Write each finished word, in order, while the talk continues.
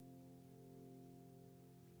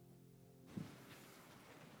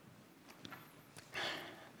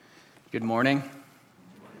Good morning.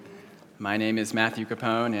 My name is Matthew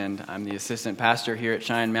Capone, and I'm the assistant pastor here at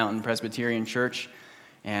Cheyenne Mountain Presbyterian Church,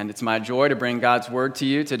 and it's my joy to bring God's Word to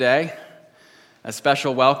you today. A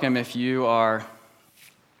special welcome if you are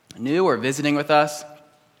new or visiting with us.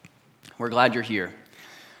 We're glad you're here.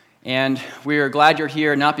 And we are glad you're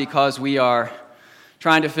here not because we are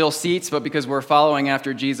trying to fill seats, but because we're following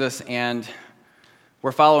after Jesus, and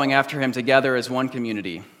we're following after him together as one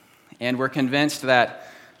community. And we're convinced that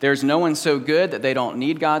there's no one so good that they don't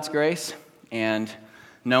need God's grace, and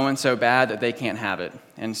no one so bad that they can't have it.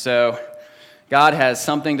 And so God has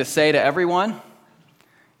something to say to everyone,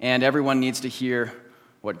 and everyone needs to hear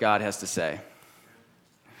what God has to say.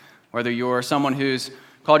 Whether you're someone who's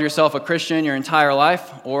called yourself a Christian your entire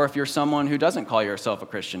life, or if you're someone who doesn't call yourself a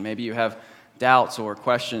Christian, maybe you have doubts or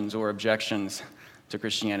questions or objections to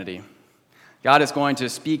Christianity. God is going to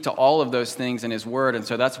speak to all of those things in his word, and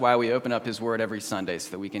so that's why we open up his word every Sunday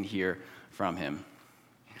so that we can hear from him.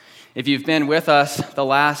 If you've been with us the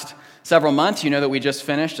last several months, you know that we just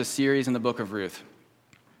finished a series in the book of Ruth.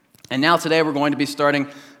 And now today we're going to be starting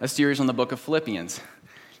a series on the book of Philippians.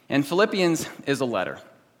 And Philippians is a letter.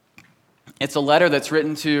 It's a letter that's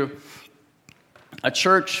written to a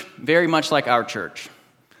church very much like our church.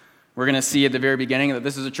 We're going to see at the very beginning that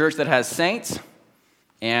this is a church that has saints,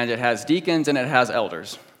 and it has deacons, and it has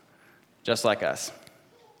elders, just like us.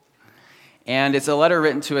 And it's a letter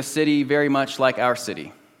written to a city very much like our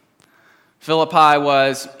city. Philippi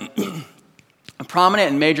was a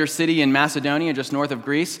prominent and major city in Macedonia, just north of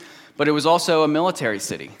Greece, but it was also a military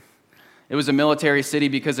city. It was a military city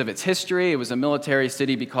because of its history. It was a military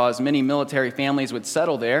city because many military families would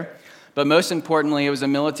settle there. But most importantly, it was a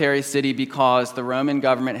military city because the Roman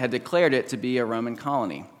government had declared it to be a Roman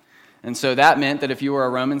colony. And so that meant that if you were a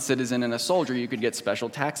Roman citizen and a soldier, you could get special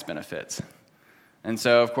tax benefits. And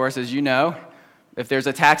so, of course, as you know, if there's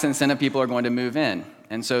a tax incentive, people are going to move in.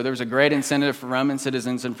 And so there was a great incentive for Roman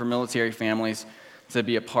citizens and for military families to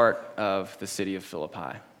be a part of the city of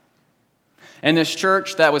Philippi. And this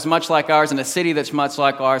church that was much like ours and a city that's much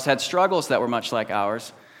like ours had struggles that were much like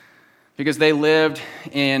ours because they lived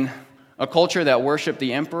in a culture that worshiped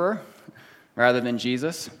the emperor rather than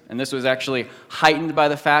Jesus. And this was actually heightened by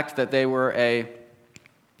the fact that they were a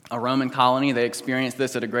Roman colony. They experienced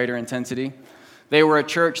this at a greater intensity. They were a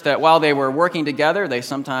church that while they were working together, they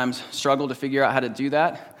sometimes struggled to figure out how to do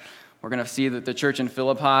that. We're going to see that the church in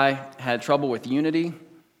Philippi had trouble with unity.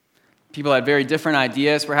 People had very different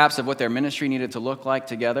ideas, perhaps, of what their ministry needed to look like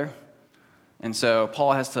together. And so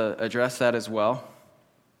Paul has to address that as well.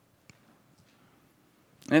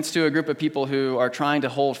 And it's to a group of people who are trying to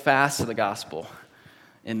hold fast to the gospel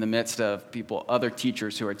in the midst of other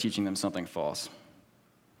teachers who are teaching them something false.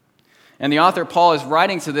 And the author, Paul, is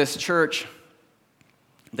writing to this church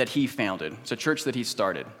that he founded. It's a church that he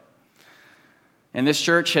started. And this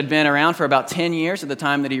church had been around for about 10 years at the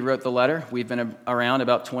time that he wrote the letter. We've been around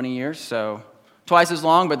about 20 years, so twice as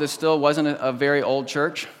long, but this still wasn't a very old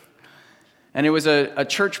church. And it was a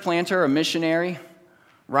church planter, a missionary,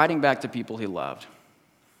 writing back to people he loved.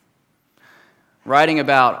 Writing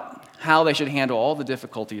about how they should handle all the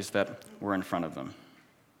difficulties that were in front of them.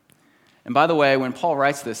 And by the way, when Paul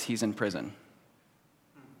writes this, he's in prison.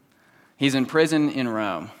 He's in prison in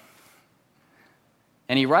Rome.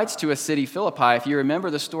 And he writes to a city, Philippi. If you remember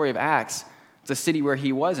the story of Acts, it's a city where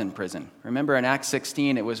he was in prison. Remember in Acts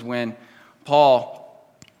 16, it was when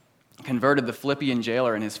Paul converted the Philippian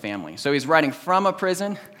jailer and his family. So he's writing from a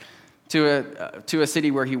prison to a city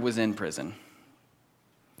where he was in prison.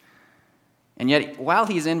 And yet, while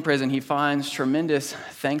he's in prison, he finds tremendous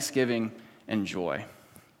thanksgiving and joy.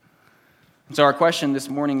 And so our question this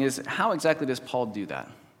morning is, how exactly does Paul do that?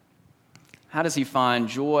 How does he find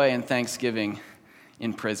joy and thanksgiving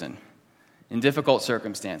in prison, in difficult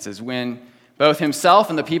circumstances, when both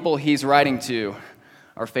himself and the people he's writing to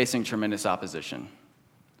are facing tremendous opposition?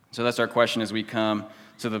 So that's our question as we come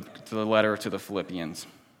to the letter to the Philippians.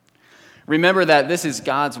 Remember that this is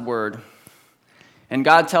God's word. And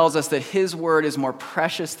God tells us that his word is more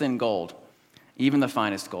precious than gold, even the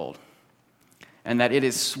finest gold. And that it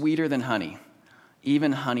is sweeter than honey,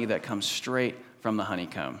 even honey that comes straight from the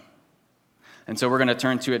honeycomb. And so we're going to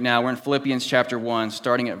turn to it now. We're in Philippians chapter 1,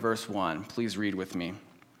 starting at verse 1. Please read with me.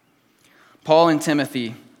 Paul and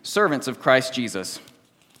Timothy, servants of Christ Jesus,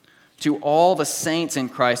 to all the saints in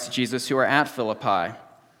Christ Jesus who are at Philippi,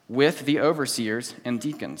 with the overseers and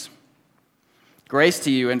deacons. Grace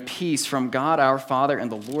to you and peace from God our Father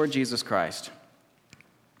and the Lord Jesus Christ.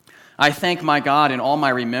 I thank my God in all my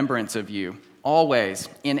remembrance of you, always,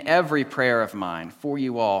 in every prayer of mine, for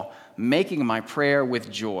you all, making my prayer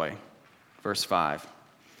with joy. Verse 5.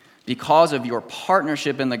 because of your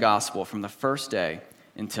partnership in the gospel from the first day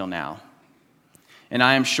until now. And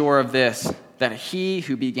I am sure of this, that he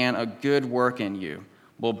who began a good work in you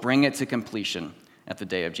will bring it to completion at the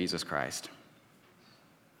day of Jesus Christ.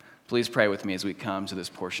 Please pray with me as we come to this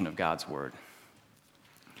portion of God's word.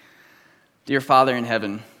 Dear Father in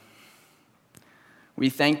heaven, we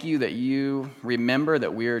thank you that you remember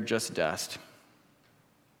that we are just dust.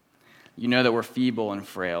 You know that we're feeble and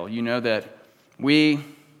frail. You know that we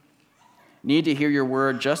need to hear your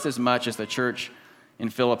word just as much as the church in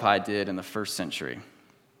Philippi did in the first century.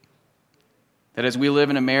 That as we live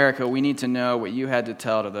in America, we need to know what you had to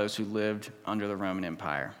tell to those who lived under the Roman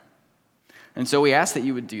Empire. And so we ask that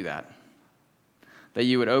you would do that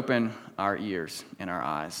you would open our ears and our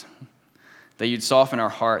eyes, that you'd soften our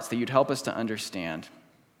hearts, that you'd help us to understand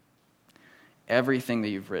everything that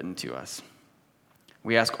you've written to us.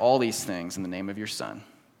 We ask all these things in the name of your Son.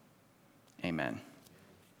 Amen.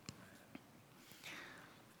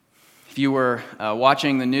 If you were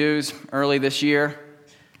watching the news early this year,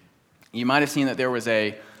 you might have seen that there was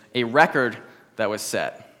a record that was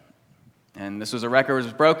set. And this was a record that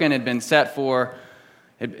was broken. It had been set for,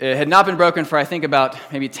 it had not been broken for, I think, about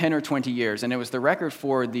maybe 10 or 20 years. And it was the record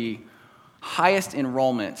for the highest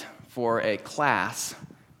enrollment for a class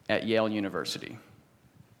at Yale University.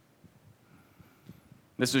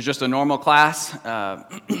 This was just a normal class,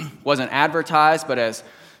 wasn't advertised, but as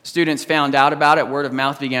students found out about it, word of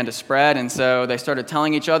mouth began to spread, and so they started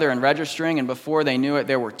telling each other and registering, and before they knew it,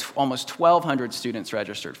 there were almost 1,200 students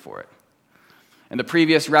registered for it. And the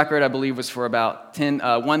previous record, I believe, was for about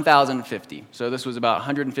 1,050. So this was about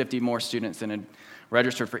 150 more students than had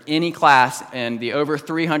registered for any class in the over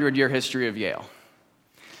 300-year history of Yale.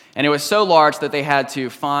 And it was so large that they had to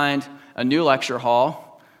find a new lecture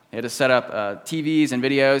hall. They had to set up TVs and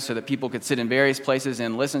videos so that people could sit in various places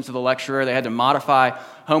and listen to the lecturer. They had to modify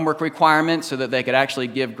homework requirements so that they could actually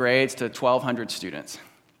give grades to 1,200 students.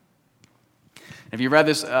 If you read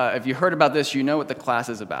this, if you heard about this, you know what the class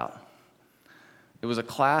is about. It was a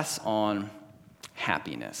class on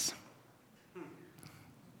happiness.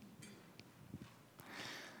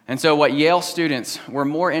 And so what Yale students were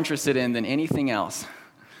more interested in than anything else,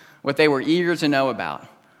 what they were eager to know about,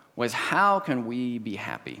 was how can we be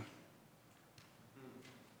happy?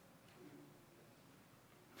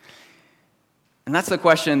 And that's the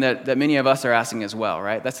question that many of us are asking as well,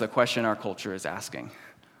 right? That's the question our culture is asking.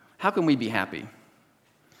 How can we be happy?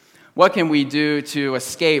 What can we do to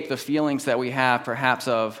escape the feelings that we have, perhaps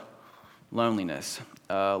of loneliness,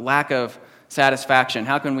 lack of satisfaction?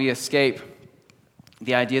 How can we escape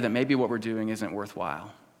the idea that maybe what we're doing isn't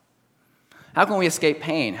worthwhile? How can we escape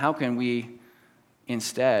pain? How can we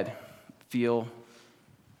instead feel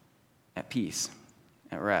at peace,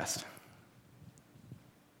 at rest?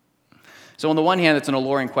 So on the one hand, it's an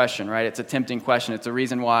alluring question, right? It's a tempting question. It's a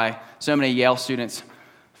reason why so many Yale students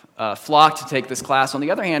flock to take this class. On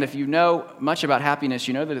the other hand, if you know much about happiness,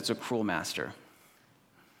 you know that it's a cruel master.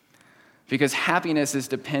 Because happiness is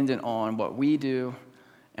dependent on what we do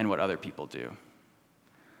and what other people do.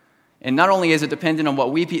 And not only is it dependent on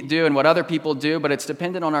what we do and what other people do, but it's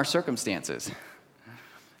dependent on our circumstances.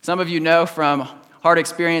 Some of you know from hard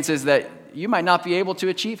experiences that you might not be able to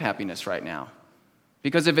achieve happiness right now.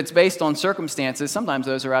 Because if it's based on circumstances, sometimes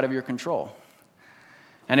those are out of your control.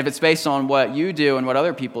 And if it's based on what you do and what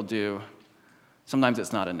other people do, sometimes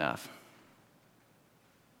it's not enough.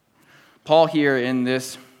 Paul here in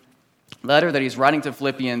this letter that he's writing to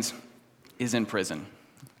Philippians is in prison.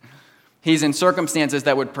 He's in circumstances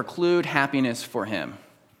that would preclude happiness for him.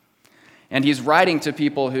 And he's writing to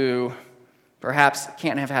people who perhaps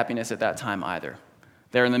can't have happiness at that time either.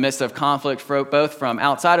 They're in the midst of conflict, both from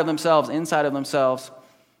outside of themselves, inside of themselves,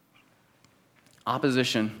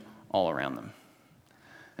 opposition all around them.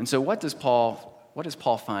 And so what does Paul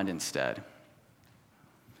find instead?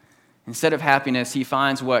 Instead of happiness, he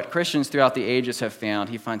finds what Christians throughout the ages have found.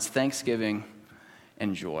 He finds thanksgiving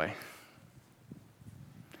and joy.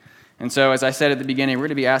 And so, as I said at the beginning, we're going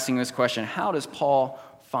to be asking this question: how does Paul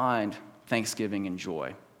find thanksgiving and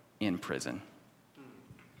joy in prison?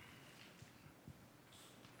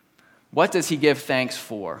 What does he give thanks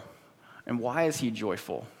for? And why is he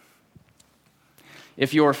joyful?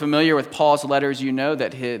 If you're familiar with Paul's letters, you know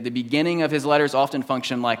that the beginning of his letters often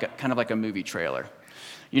function kind of like a movie trailer.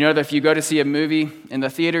 You know that if you go to see a movie in the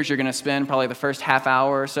theaters, you're going to spend probably the first half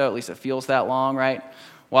hour or so, at least it feels that long, right?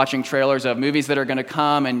 Watching trailers of movies that are going to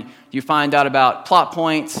come, and you find out about plot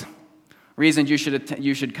points, reasons you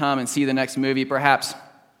should come and see the next movie, perhaps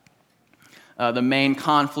the main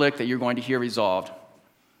conflict that you're going to hear resolved.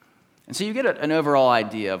 And so you get an overall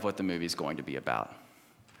idea of what the movie's going to be about.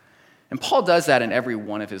 And Paul does that in every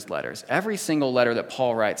one of his letters. Every single letter that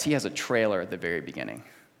Paul writes, he has a trailer at the very beginning.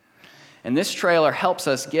 And this trailer helps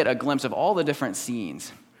us get a glimpse of all the different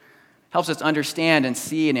scenes, helps us understand and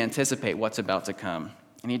see and anticipate what's about to come.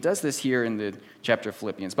 And he does this here in the chapter of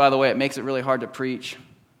Philippians. By the way, it makes it really hard to preach.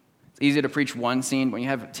 It's easy to preach one scene. When you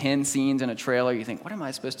have 10 scenes in a trailer, you think, what are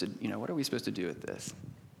we supposed to do with this?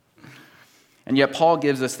 And yet Paul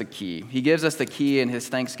gives us the key. He gives us the key in his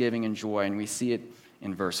thanksgiving and joy, and we see it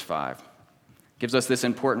in verse 5. Gives us this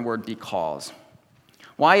important word, because.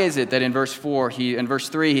 Why is it that in verse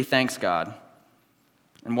 3 he thanks God?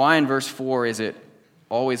 And why in verse 4 is it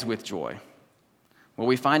always with joy? Well,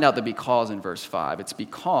 we find out the because in verse 5. It's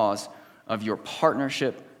because of your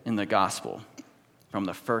partnership in the gospel from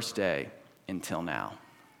the first day until now.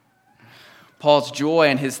 Paul's joy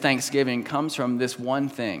and his thanksgiving comes from this one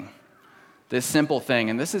thing, this simple thing,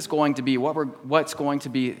 and this is going to be what's going to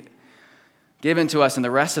be given to us in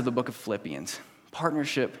the rest of the book of Philippians,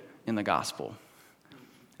 partnership in the gospel.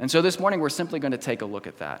 And so this morning we're simply going to take a look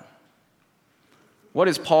at that. What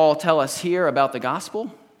does Paul tell us here about the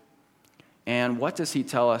gospel? And what does he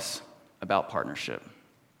tell us about partnership?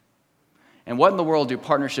 And what in the world do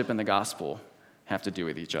partnership and the gospel have to do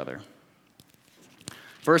with each other?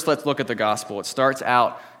 First, let's look at the gospel. It starts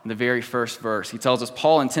out in the very first verse. He tells us,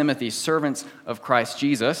 Paul and Timothy, servants of Christ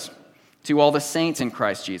Jesus, to all the saints in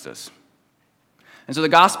Christ Jesus. And so the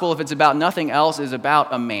gospel, if it's about nothing else, is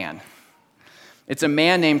about a man. It's a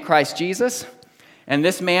man named Christ Jesus, and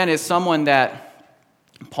this man is someone that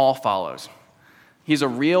Paul follows. He's a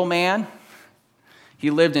real man. He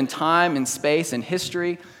lived in time and space and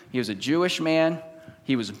history. He was a Jewish man.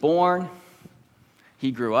 He was born.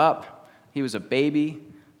 He grew up. He was a baby.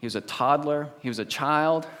 He was a toddler. He was a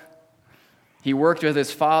child. He worked with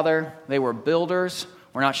his father. They were builders.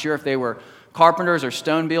 We're not sure if they were carpenters or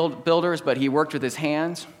stone builders, but he worked with his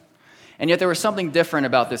hands. And yet there was something different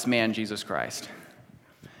about this man, Jesus Christ.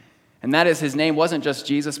 And that is, his name wasn't just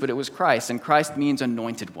Jesus, but it was Christ. And Christ means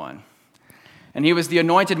anointed one. And he was the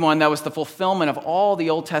anointed one that was the fulfillment of all the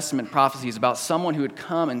Old Testament prophecies about someone who would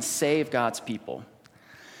come and save God's people.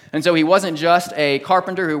 And so he wasn't just a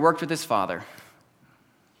carpenter who worked with his father,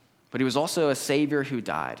 but he was also a Savior who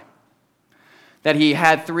died. That he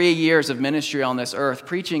had 3 years of ministry on this earth,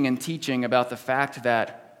 preaching and teaching about the fact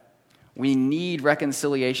that we need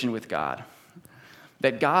reconciliation with God,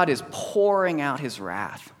 that God is pouring out his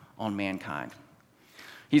wrath on mankind.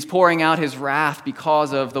 He's pouring out his wrath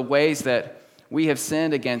because of the ways that we have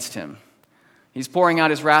sinned against him. He's pouring out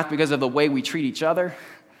his wrath because of the way we treat each other,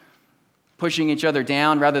 pushing each other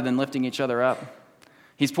down rather than lifting each other up.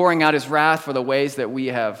 He's pouring out his wrath for the ways that we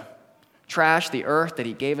have trashed the earth that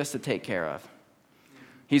he gave us to take care of.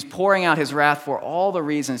 He's pouring out his wrath for all the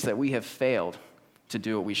reasons that we have failed to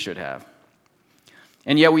do what we should have.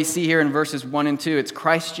 And yet we see here in verses 1 and 2, it's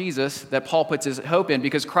Christ Jesus that Paul puts his hope in,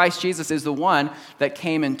 because Christ Jesus is the one that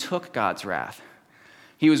came and took God's wrath.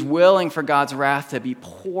 He was willing for God's wrath to be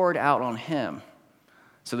poured out on him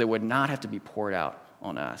so that it would not have to be poured out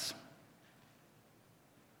on us.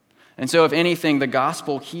 And so if anything, the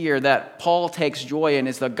gospel here that Paul takes joy in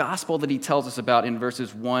is the gospel that he tells us about in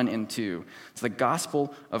verses 1 and 2. It's the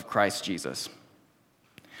gospel of Christ Jesus.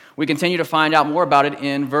 We continue to find out more about it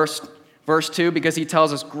in verse 2 because he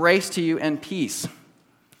tells us, grace to you and peace.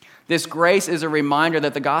 This grace is a reminder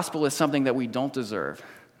that the gospel is something that we don't deserve.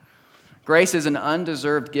 Grace is an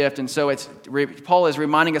undeserved gift, and so Paul is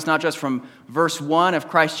reminding us not just from verse 1 of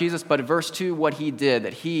Christ Jesus, but verse 2 what he did,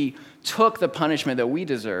 that he took the punishment that we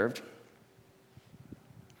deserved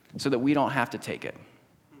so that we don't have to take it.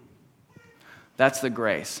 That's the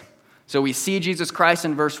grace. So we see Jesus Christ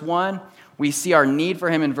in verse 1. We see our need for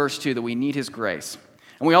him in verse 2, that we need his grace.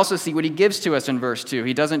 And we also see what he gives to us in verse 2.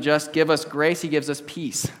 He doesn't just give us grace, he gives us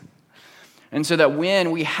peace. And so that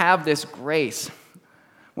when we have this grace,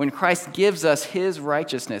 when Christ gives us his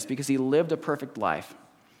righteousness because he lived a perfect life,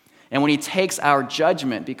 and when he takes our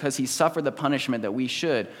judgment because he suffered the punishment that we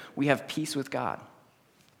should, we have peace with God.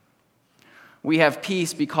 We have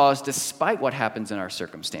peace because despite what happens in our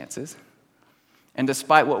circumstances, and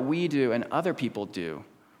despite what we do and other people do,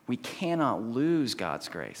 we cannot lose God's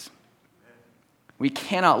grace. We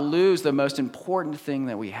cannot lose the most important thing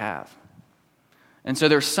that we have. And so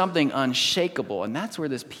there's something unshakable, and that's where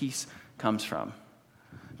this peace comes from.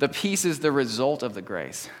 The peace is the result of the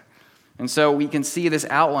grace. And so we can see this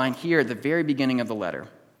outline here at the very beginning of the letter.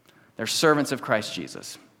 They're servants of Christ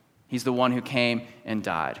Jesus. He's the one who came and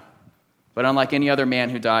died. But unlike any other man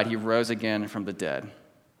who died, he rose again from the dead.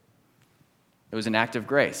 It was an act of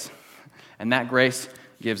grace, and that grace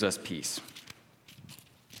gives us peace.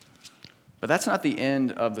 But that's not the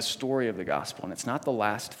end of the story of the gospel, and it's not the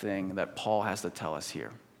last thing that Paul has to tell us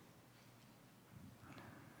here.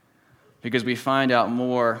 Because we find out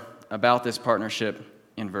more about this partnership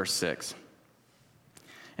in verse 6.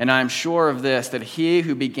 And I am sure of this, that he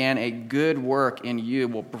who began a good work in you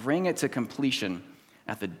will bring it to completion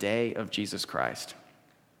at the day of Jesus Christ.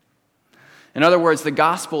 In other words, the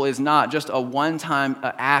gospel is not just a one-time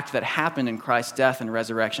act that happened in Christ's death and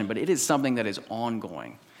resurrection, but it is something that is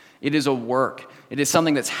ongoing. It is a work. It is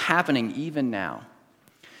something that's happening even now.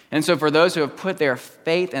 And so for those who have put their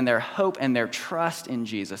faith and their hope and their trust in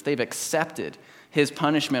Jesus, they've accepted his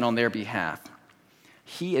punishment on their behalf.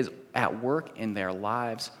 He is at work in their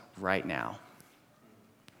lives right now.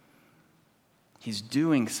 He's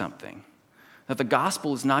doing something. That the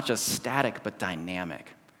gospel is not just static but dynamic.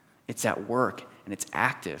 It's at work, and it's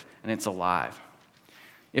active, and it's alive.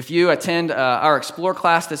 If you attend our Explore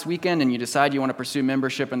class this weekend and you decide you want to pursue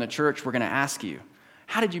membership in the church, we're going to ask you,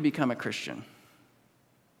 how did you become a Christian?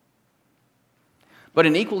 But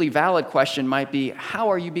an equally valid question might be, how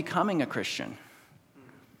are you becoming a Christian?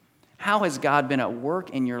 How has God been at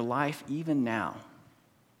work in your life even now?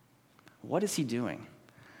 What is he doing?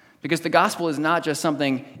 Because the gospel is not just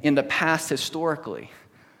something in the past historically,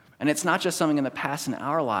 and it's not just something in the past in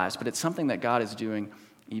our lives, but it's something that God is doing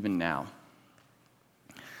even now.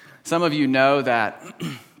 Some of you know that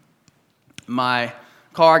my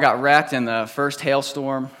car got wrecked in the first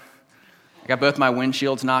hailstorm. I got both my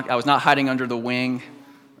windshields knocked. I was not hiding under the wing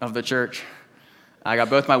of the church. I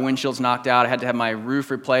got both my windshields knocked out. I had to have my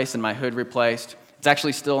roof replaced and my hood replaced. It's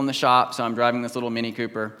actually still in the shop, so I'm driving this little Mini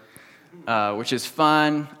Cooper, which is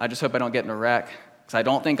fun. I just hope I don't get in a wreck, because I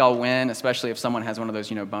don't think I'll win, especially if someone has one of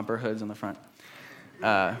those, bumper hoods on the front.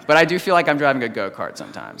 But I do feel like I'm driving a go-kart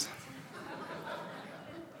sometimes,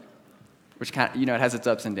 which kind of, it has its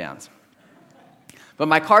ups and downs. But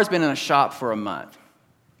my car's been in a shop for a month.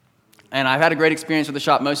 And I've had a great experience with the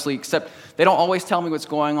shop mostly, except they don't always tell me what's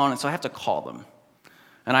going on, and so I have to call them.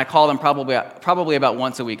 And I call them probably about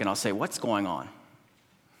once a week, and I'll say, what's going on?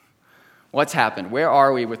 What's happened? Where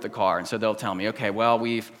are we with the car? And so they'll tell me, okay, well,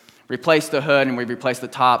 we've replaced the hood and we've replaced the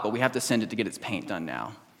top, but we have to send it to get its paint done now.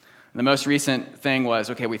 And the most recent thing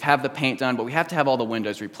was, okay, we've had the paint done, but we have to have all the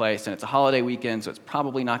windows replaced, and it's a holiday weekend, so it's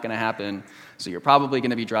probably not going to happen. So you're probably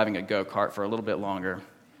going to be driving a go-kart for a little bit longer.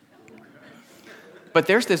 But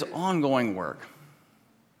there's this ongoing work.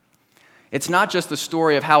 It's not just the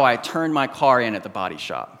story of how I turned my car in at the body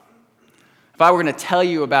shop. If I were going to tell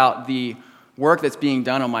you about the work that's being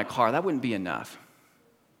done on my car, that wouldn't be enough.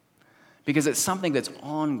 Because it's something that's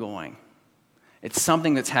ongoing. It's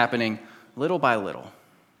something that's happening little by little.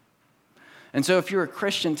 And so if you're a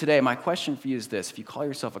Christian today, my question for you is this. If you call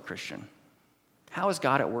yourself a Christian, how is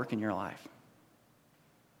God at work in your life?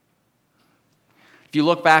 If you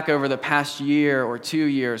look back over the past year or 2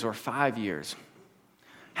 years or 5 years,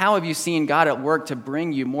 how have you seen God at work to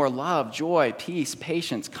bring you more love, joy, peace,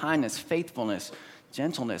 patience, kindness, faithfulness,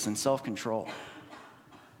 gentleness, and self-control?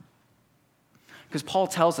 Because Paul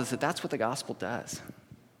tells us that that's what the gospel does.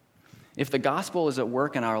 If the gospel is at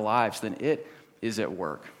work in our lives, then it is at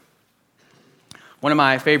work. One of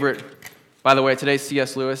my favorite, by the way, today's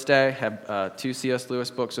C.S. Lewis Day. I have 2 C.S. Lewis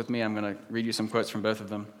books with me. I'm going to read you some quotes from both of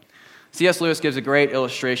them. C.S. Lewis gives a great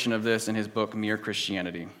illustration of this in his book, Mere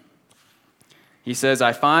Christianity. He says,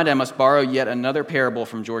 I find I must borrow yet another parable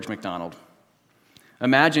from George MacDonald.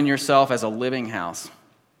 Imagine yourself as a living house.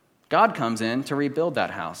 God comes in to rebuild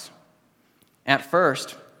that house. At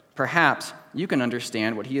first, perhaps you can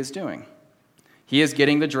understand what he is doing. He is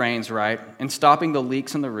getting the drains right and stopping the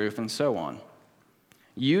leaks in the roof and so on.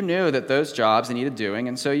 You knew that those jobs needed doing,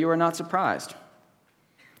 and so you are not surprised.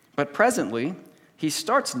 But presently, he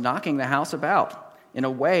starts knocking the house about in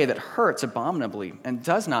a way that hurts abominably and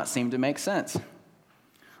does not seem to make sense.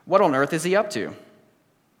 What on earth is he up to?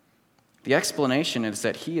 The explanation is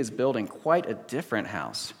that he is building quite a different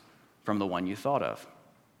house from the one you thought of.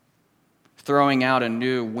 Throwing out a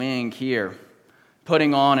new wing here,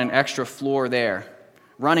 putting on an extra floor there,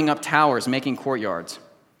 running up towers, making courtyards.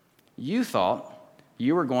 You thought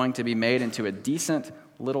you were going to be made into a decent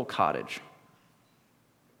little cottage.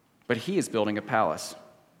 But he is building a palace.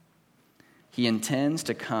 He intends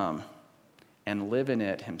to come and live in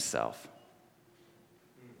it himself.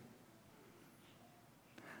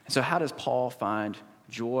 So how does Paul find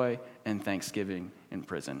joy and thanksgiving in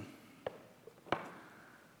prison?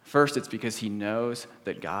 First, it's because he knows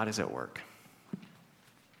that God is at work.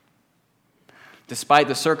 Despite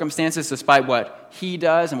the circumstances, despite what he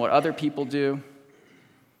does and what other people do,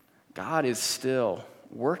 God is still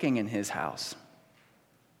working in his house.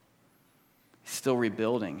 He's still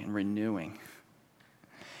rebuilding and renewing.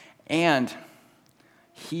 And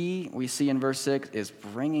he, we see in verse 6, is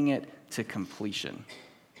bringing it to completion.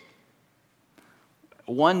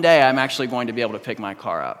 One day I'm actually going to be able to pick my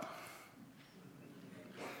car up.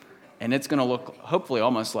 And it's going to look, hopefully,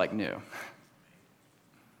 almost like new.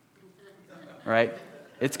 Right?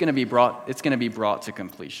 It's going to be brought to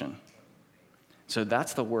completion. So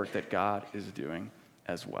that's the work that God is doing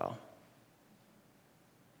as well.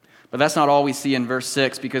 But that's not all we see in verse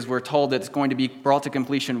 6, because we're told that it's going to be brought to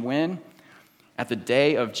completion when? At the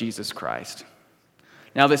day of Jesus Christ.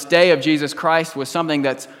 Now, this day of Jesus Christ was something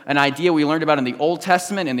that's an idea we learned about in the Old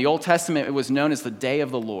Testament. In the Old Testament, it was known as the day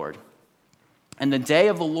of the Lord. And the day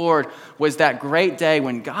of the Lord was that great day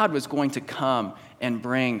when God was going to come and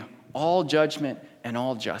bring all judgment and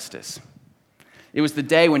all justice. It was the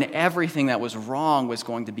day when everything that was wrong was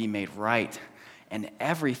going to be made right and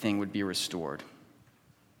everything would be restored.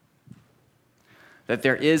 That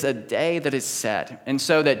there is a day that is set, and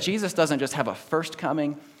so that Jesus doesn't just have a first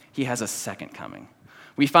coming, he has a second coming.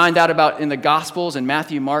 We find out about in the Gospels, in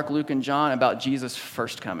Matthew, Mark, Luke, and John, about Jesus'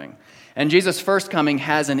 first coming. And Jesus' first coming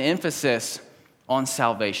has an emphasis on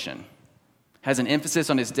salvation, has an emphasis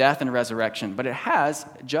on his death and resurrection, but it has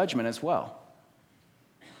judgment as well.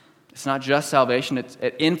 It's not just salvation,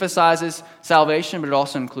 it emphasizes salvation, but it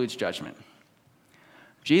also includes judgment.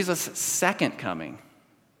 Jesus' second coming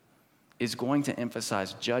is going to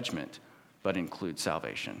emphasize judgment, but include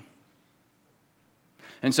salvation.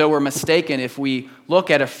 And so we're mistaken if we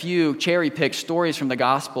look at a few cherry-picked stories from the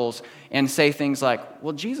Gospels and say things like,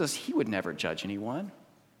 well, Jesus, he would never judge anyone.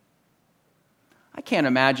 I can't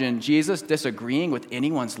imagine Jesus disagreeing with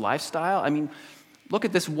anyone's lifestyle. I mean, look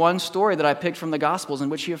at this one story that I picked from the Gospels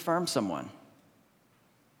in which he affirms someone.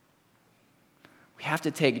 We have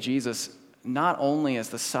to take Jesus not only as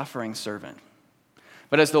the suffering servant,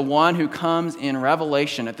 but as the one who comes in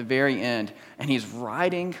Revelation at the very end, and he's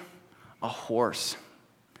riding a horse,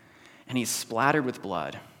 and he's splattered with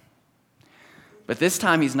blood. But this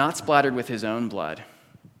time he's not splattered with his own blood.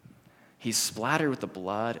 He's splattered with the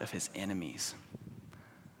blood of his enemies.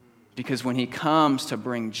 Because when he comes to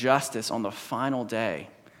bring justice on the final day,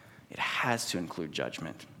 it has to include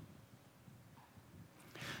judgment.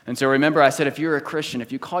 And so remember, I said if you're a Christian,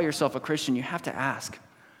 if you call yourself a Christian, you have to ask,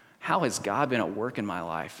 how has God been at work in my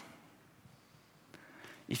life?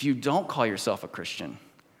 If you don't call yourself a Christian,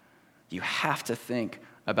 you have to think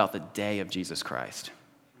about the day of Jesus Christ.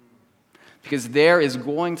 Because there is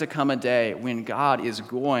going to come a day when God is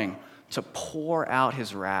going to pour out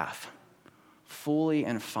his wrath fully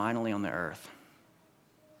and finally on the earth.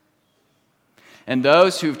 And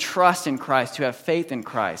those who trust in Christ, who have faith in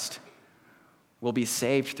Christ, will be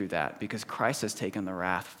saved through that because Christ has taken the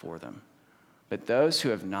wrath for them. But those who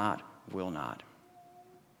have not will not.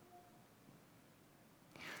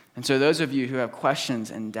 And so those of you who have questions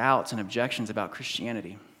and doubts and objections about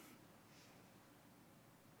Christianity,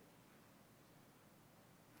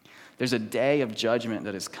 there's a day of judgment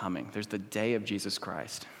that is coming. There's the day of Jesus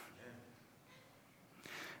Christ.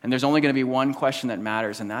 And there's only going to be one question that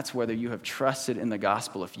matters, and that's whether you have trusted in the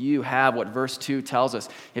gospel. If you have what verse 2 tells us,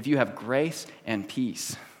 if you have grace and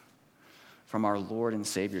peace from our Lord and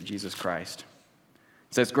Savior, Jesus Christ.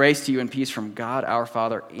 It says, grace to you and peace from God our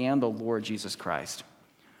Father and the Lord Jesus Christ.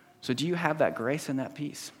 So do you have that grace and that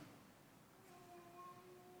peace?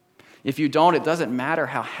 If you don't, it doesn't matter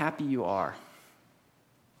how happy you are,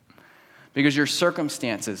 because your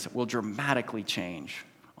circumstances will dramatically change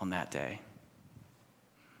on that day.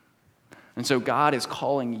 And so God is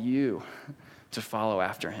calling you to follow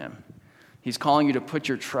after him. He's calling you to put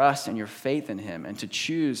your trust and your faith in him and to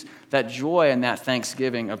choose that joy and that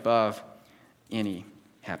thanksgiving above any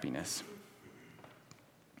happiness.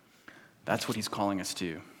 That's what he's calling us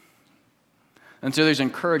to. And so there's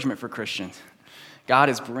encouragement for Christians. God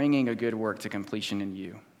is bringing a good work to completion in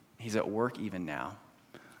you. He's at work even now.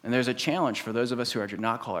 And there's a challenge for those of us who do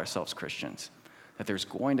not call ourselves Christians, that there's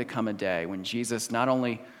going to come a day when Jesus not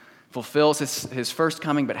only fulfills his first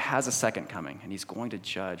coming, but has a second coming, and he's going to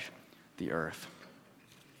judge the earth.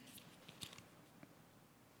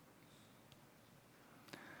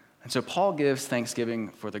 And so Paul gives thanksgiving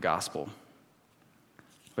for the gospel.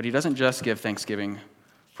 But he doesn't just give thanksgiving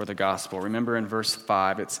for the gospel. Remember in verse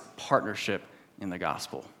 5, it's partnership in the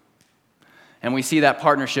gospel. And we see that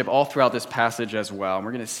partnership all throughout this passage as well. And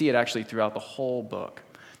we're going to see it actually throughout the whole book.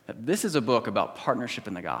 That this is a book about partnership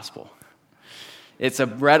in the gospel. It's a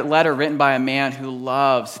letter written by a man who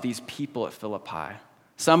loves these people at Philippi.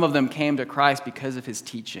 Some of them came to Christ because of his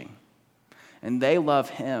teaching. And they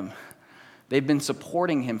love him. They've been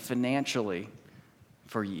supporting him financially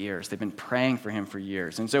for years. They've been praying for him for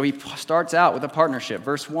years. And so he starts out with a partnership.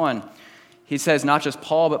 Verse 1, he says not just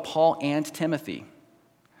Paul, but Paul and Timothy.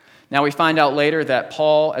 Now we find out later that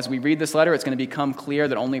Paul, as we read this letter, it's going to become clear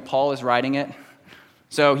that only Paul is writing it.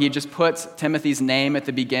 So he just puts Timothy's name at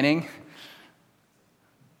the beginning.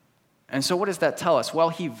 And so what does that tell us? Well,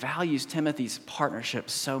 he values Timothy's partnership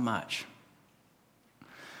so much.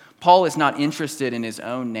 Paul is not interested in his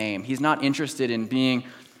own name. He's not interested in being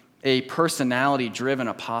a personality-driven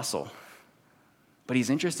apostle. But he's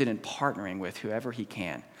interested in partnering with whoever he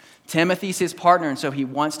can. Timothy's his partner, and so he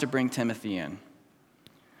wants to bring Timothy in.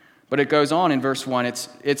 But it goes on in verse 1.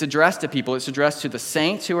 It's addressed to people. It's addressed to the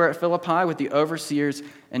saints who are at Philippi with the overseers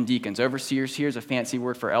and deacons. Overseers here is a fancy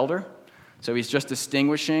word for elder. So he's just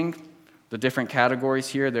distinguishing the different categories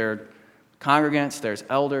here. There are congregants, there's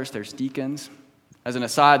elders, there's deacons. As an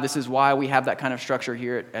aside, this is why we have that kind of structure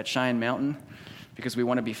here at Cheyenne Mountain, because we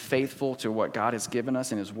want to be faithful to what God has given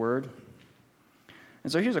us in his word.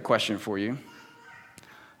 And so here's a question for you.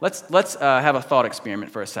 Let's have a thought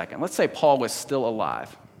experiment for a second. Let's say Paul was still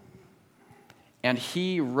alive, and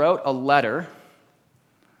he wrote a letter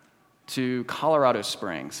to Colorado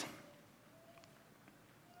Springs.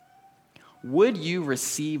 Would you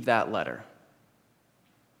receive that letter?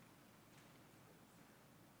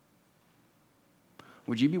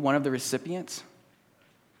 Would you be one of the recipients?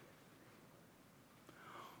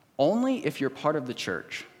 Only if you're part of the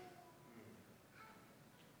church.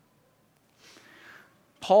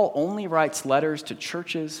 Paul only writes letters to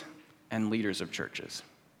churches and leaders of churches.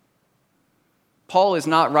 Paul is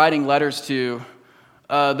not writing letters to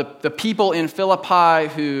the people in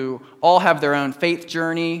Philippi who all have their own faith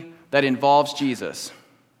journey that involves Jesus.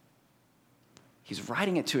 He's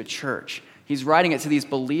writing it to a church. He's writing it to these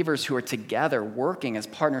believers who are together working as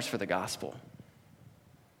partners for the gospel.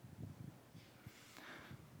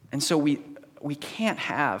 And so we can't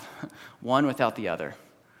have one without the other.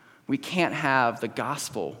 We can't have the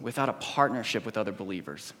gospel without a partnership with other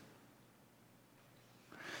believers.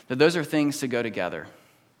 That those are things to go together.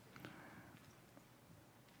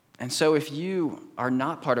 And so if you are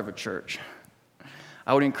not part of a church,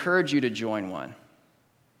 I would encourage you to join one.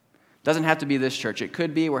 It doesn't have to be this church. It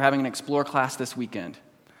could be we're having an Explore class this weekend.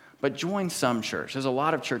 But join some church. There's a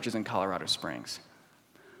lot of churches in Colorado Springs.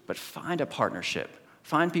 But find a partnership.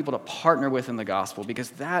 Find people to partner with in the gospel,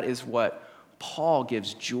 because that is what Paul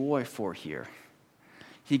gives joy for here.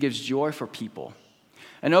 He gives joy for people.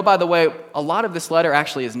 And oh, by the way, a lot of this letter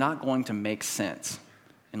actually is not going to make sense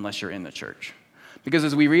unless you're in the church. Because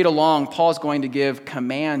as we read along, Paul's going to give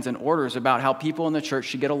commands and orders about how people in the church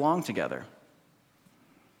should get along together.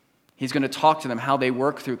 He's going to talk to them how they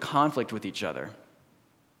work through conflict with each other.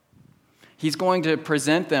 He's going to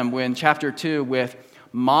present them in chapter 2 with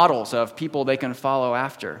models of people they can follow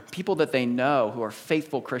after, people that they know who are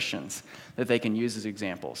faithful Christians that they can use as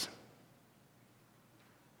examples.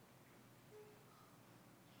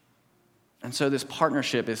 And so this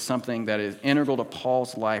partnership is something that is integral to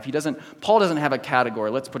Paul's life. Paul doesn't have a category.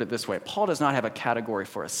 Let's put it this way. Paul does not have a category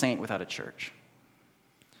for a saint without a church.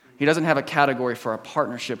 He doesn't have a category for a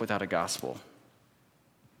partnership without a gospel.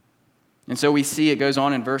 And so we see it goes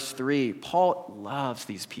on in verse 3. Paul loves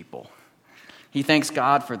these people. He thanks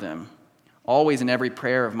God for them, always in every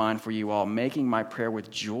prayer of mine for you all, making my prayer with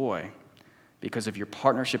joy because of your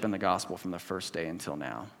partnership in the gospel from the first day until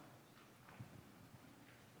now.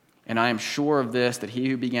 And I am sure of this, that he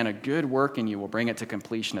who began a good work in you will bring it to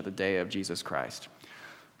completion at the day of Jesus Christ.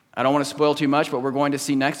 I don't want to spoil too much, but we're going to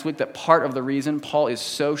see next week that part of the reason Paul is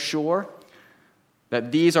so sure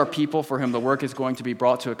that these are people for whom the work is going to be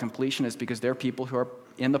brought to a completion is because they're people who are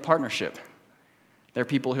in the partnership. They're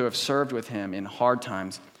people who have served with him in hard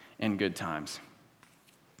times and good times.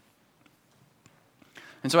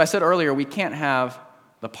 And so I said earlier, we can't have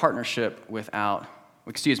the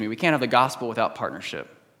gospel without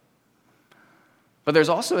partnership. But there's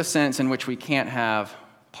also a sense in which we can't have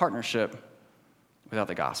partnership without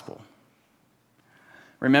the gospel.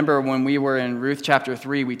 Remember when we were in Ruth chapter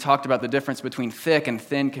 3, we talked about the difference between thick and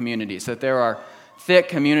thin communities, that there are thick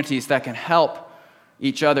communities that can help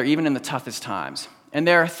each other even in the toughest times. And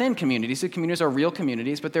there are thin communities. The communities are real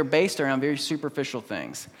communities, but they're based around very superficial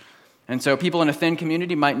things. And so people in a thin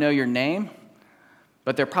community might know your name,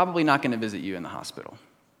 but they're probably not going to visit you in the hospital.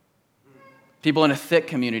 People in a thick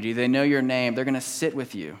community, they know your name. They're going to sit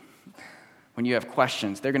with you when you have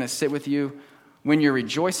questions. They're going to sit with you when you're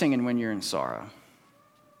rejoicing and when you're in sorrow.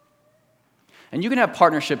 And you can have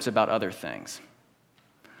partnerships about other things.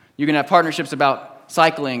 You can have partnerships about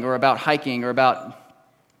cycling or about hiking or about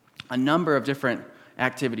a number of different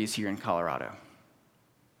activities here in Colorado.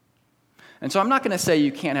 And so I'm not going to say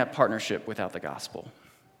you can't have partnership without the gospel.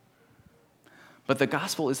 But the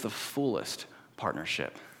gospel is the fullest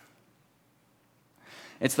partnership.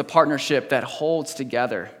 It's the partnership that holds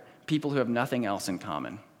together people who have nothing else in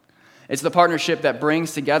common. It's the partnership that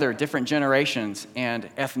brings together different generations and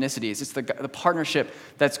ethnicities. It's the partnership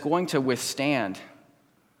that's going to withstand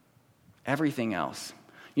everything else.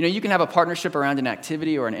 You know, you can have a partnership around an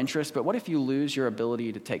activity or an interest, but what if you lose your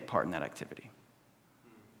ability to take part in that activity?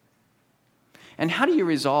 And how do you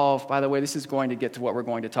resolve, by the way, this is going to get to what we're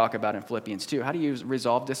going to talk about in Philippians 2. How do you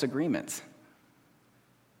resolve disagreements?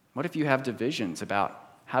 What if you have divisions about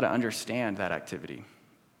how to understand that activity?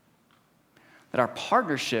 That our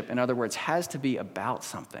partnership, in other words, has to be about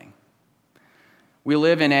something. We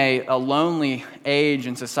live in a lonely age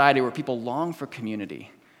and society where people long for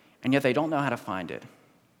community, and yet they don't know how to find it.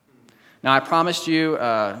 Now, I promised you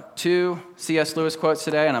 2 C.S. Lewis quotes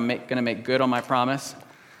today, and I'm going to make good on my promise.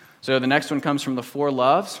 So the next one comes from The Four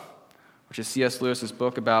Loves, which is C.S. Lewis's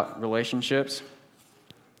book about relationships.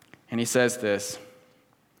 And he says this: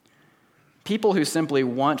 people who simply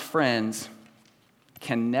want friends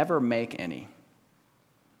can never make any.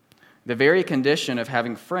 The very condition of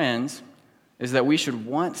having friends is that we should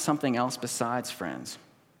want something else besides friends.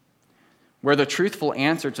 Where the truthful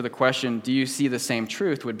answer to the question, do you see the same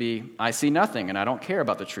truth, would be, I see nothing and I don't care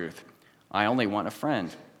about the truth. I only want a friend.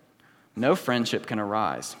 No friendship can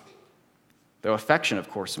arise, though affection, of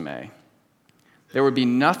course, may. There would be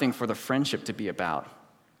nothing for the friendship to be about.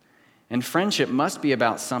 And friendship must be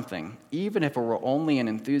about something, even if it were only an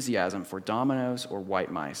enthusiasm for dominoes or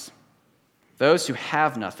white mice. Those who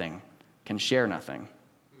have nothing can share nothing.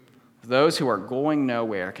 Those who are going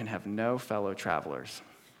nowhere can have no fellow travelers.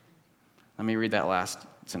 Let me read that last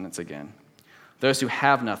sentence again. Those who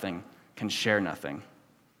have nothing can share nothing.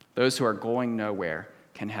 Those who are going nowhere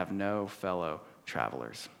can have no fellow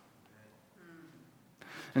travelers.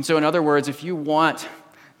 And so, in other words, if you want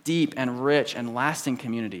deep and rich and lasting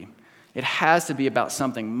community, it has to be about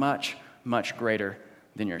something much, much greater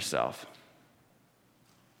than yourself.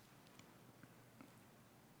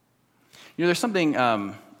 You know, there's something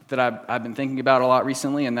that I've been thinking about a lot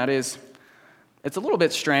recently, and that is, it's a little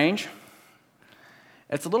bit strange.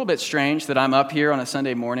 It's a little bit strange that I'm up here on a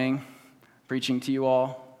Sunday morning preaching to you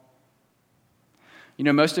all. You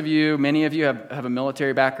know, many of you have a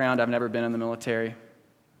military background. I've never been in the military.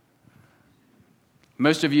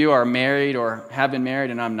 Most of you are married or have been married,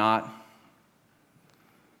 and I'm not.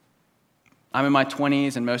 I'm in my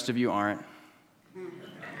 20s, and most of you aren't.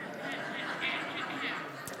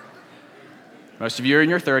 Most of you are in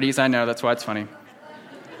your 30s, I know, that's why it's funny. And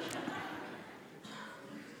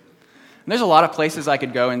there's a lot of places I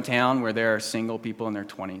could go in town where there are single people in their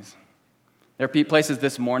 20s. There are places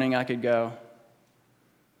this morning I could go.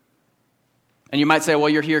 And you might say, well,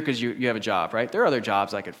 you're here because you have a job, right? There are other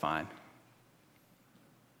jobs I could find.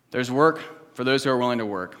 There's work for those who are willing to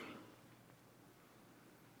work.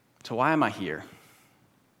 So why am I here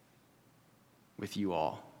with you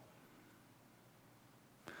all?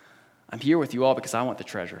 I'm here with you all because I want the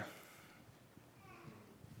treasure.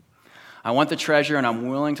 I want the treasure, and I'm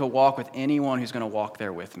willing to walk with anyone who's going to walk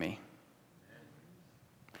there with me.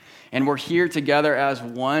 And we're here together as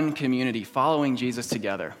one community, following Jesus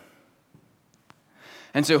together.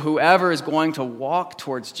 And so whoever is going to walk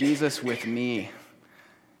towards Jesus with me,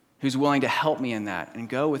 who's willing to help me in that and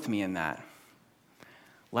go with me in that,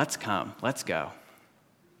 let's come, let's go.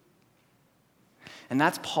 And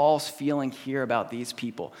that's Paul's feeling here about these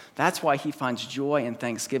people. That's why he finds joy and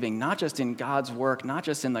thanksgiving, not just in God's work, not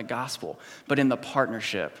just in the gospel, but in the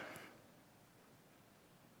partnership.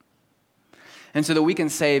 And so that we can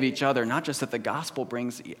save each other, not just that the gospel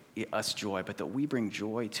brings us joy, but that we bring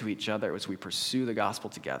joy to each other as we pursue the gospel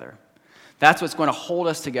together. That's what's going to hold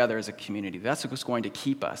us together as a community. That's what's going to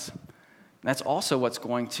keep us. And that's also what's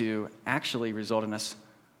going to actually result in us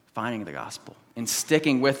finding the gospel and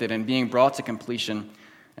sticking with it and being brought to completion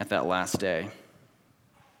at that last day.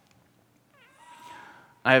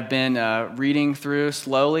 I have been reading through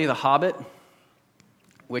slowly The Hobbit,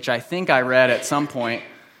 which I think I read at some point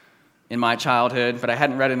in my childhood, but I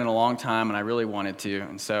hadn't read it in a long time, and I really wanted to,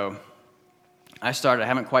 and so I started. I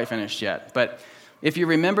haven't quite finished yet, but if you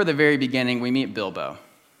remember the very beginning, we meet Bilbo.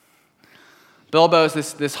 Bilbo's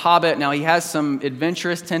this hobbit. Now, he has some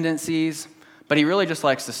adventurous tendencies, but he really just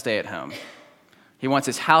likes to stay at home. He wants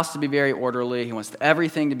his house to be very orderly. He wants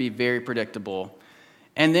everything to be very predictable.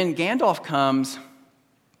 And then Gandalf comes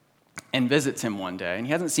and visits him one day, and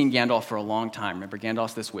he hasn't seen Gandalf for a long time. Remember,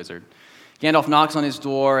 Gandalf's this wizard. Gandalf knocks on his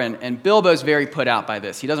door, and Bilbo's very put out by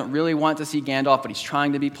this. He doesn't really want to see Gandalf, but he's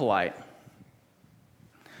trying to be polite.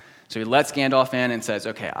 So he lets Gandalf in and says,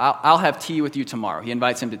 okay, I'll have tea with you tomorrow. He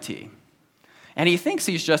invites him to tea. And he thinks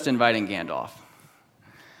he's just inviting Gandalf.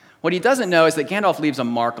 What he doesn't know is that Gandalf leaves a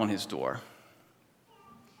mark on his door.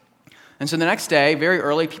 And so the next day, very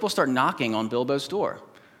early, people start knocking on Bilbo's door.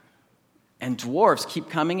 And dwarves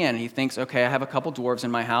keep coming in. And he thinks, okay, I have a couple dwarves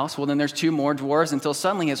in my house. Well, then there's 2 more dwarves until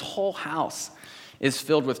suddenly his whole house is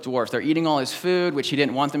filled with dwarves. They're eating all his food, which he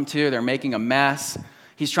didn't want them to. They're making a mess.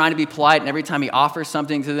 He's trying to be polite, and every time he offers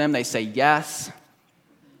something to them, they say yes.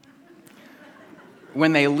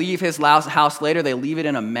 When they leave his house later, they leave it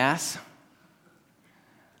in a mess.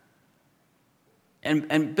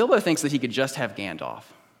 And Bilbo thinks that he could just have Gandalf.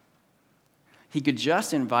 He could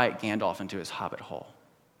just invite Gandalf into his hobbit hole.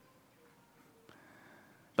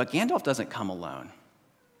 But Gandalf doesn't come alone.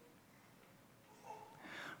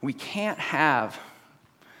 We can't have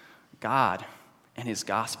God and his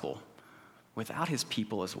gospel without his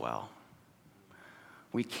people as well.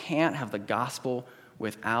 We can't have the gospel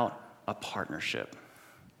without a partnership.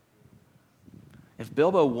 If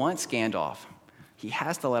Bilbo wants Gandalf, he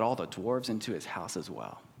has to let all the dwarves into his house as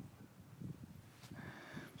well.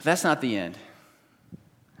 But that's not the end.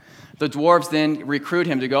 The dwarves then recruit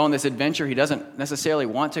him to go on this adventure he doesn't necessarily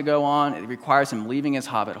want to go on. It requires him leaving his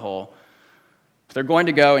hobbit hole. But they're going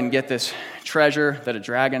to go and get this treasure that a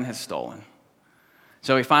dragon has stolen.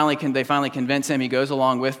 So they finally convince him. He goes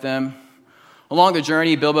along with them. Along the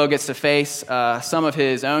journey, Bilbo gets to face some of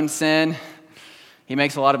his own sin. He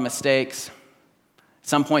makes a lot of mistakes. At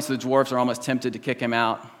some points, the dwarves are almost tempted to kick him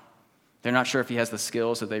out. They're not sure if he has the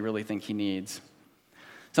skills that they really think he needs.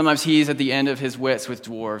 Sometimes he's at the end of his wits with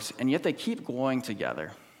dwarves, and yet they keep going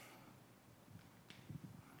together.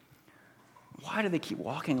 Why do they keep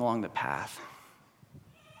walking along the path?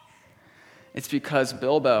 It's because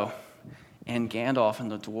Bilbo and Gandalf and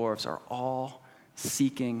the dwarves are all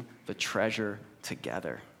seeking the treasure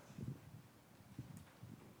together.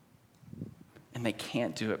 And they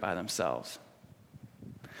can't do it by themselves.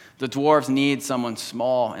 The dwarves need someone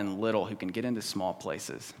small and little who can get into small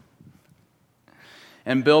places.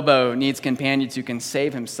 And Bilbo needs companions who can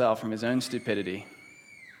save himself from his own stupidity.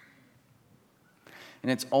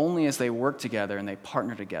 And it's only as they work together and they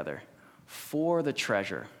partner together for the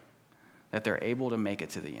treasure that they're able to make it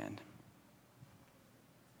to the end.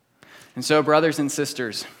 And so, brothers and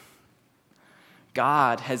sisters,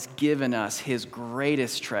 God has given us his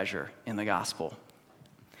greatest treasure in the gospel.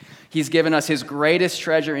 He's given us his greatest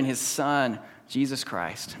treasure in his Son, Jesus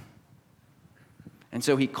Christ. And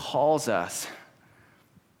so he calls us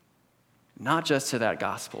not just to that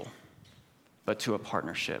gospel, but to a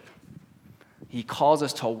partnership. He calls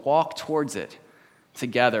us to walk towards it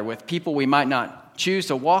together with people we might not choose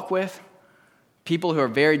to walk with, people who are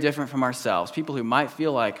very different from ourselves, people who might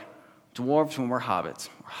feel like dwarves when we're hobbits,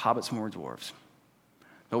 or hobbits when we're dwarves.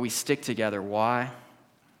 But we stick together. Why?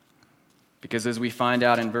 Because as we find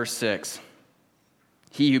out in verse 6,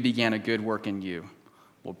 he who began a good work in you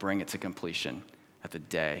will bring it to completion at the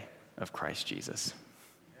day of Christ Jesus.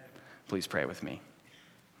 Please pray with me.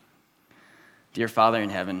 Dear Father in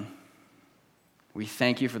heaven, we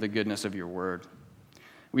thank you for the goodness of your word.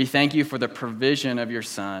 We thank you for the provision of your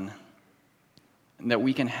Son, and that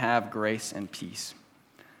we can have grace and peace.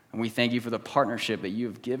 And we thank you for the partnership that you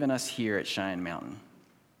have given us here at Cheyenne Mountain.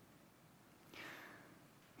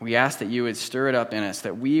 We ask that you would stir it up in us,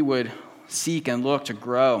 that we would seek and look to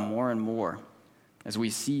grow more and more as we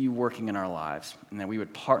see you working in our lives, and that we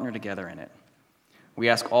would partner together in it. We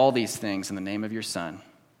ask all these things in the name of your Son.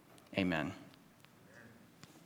 Amen.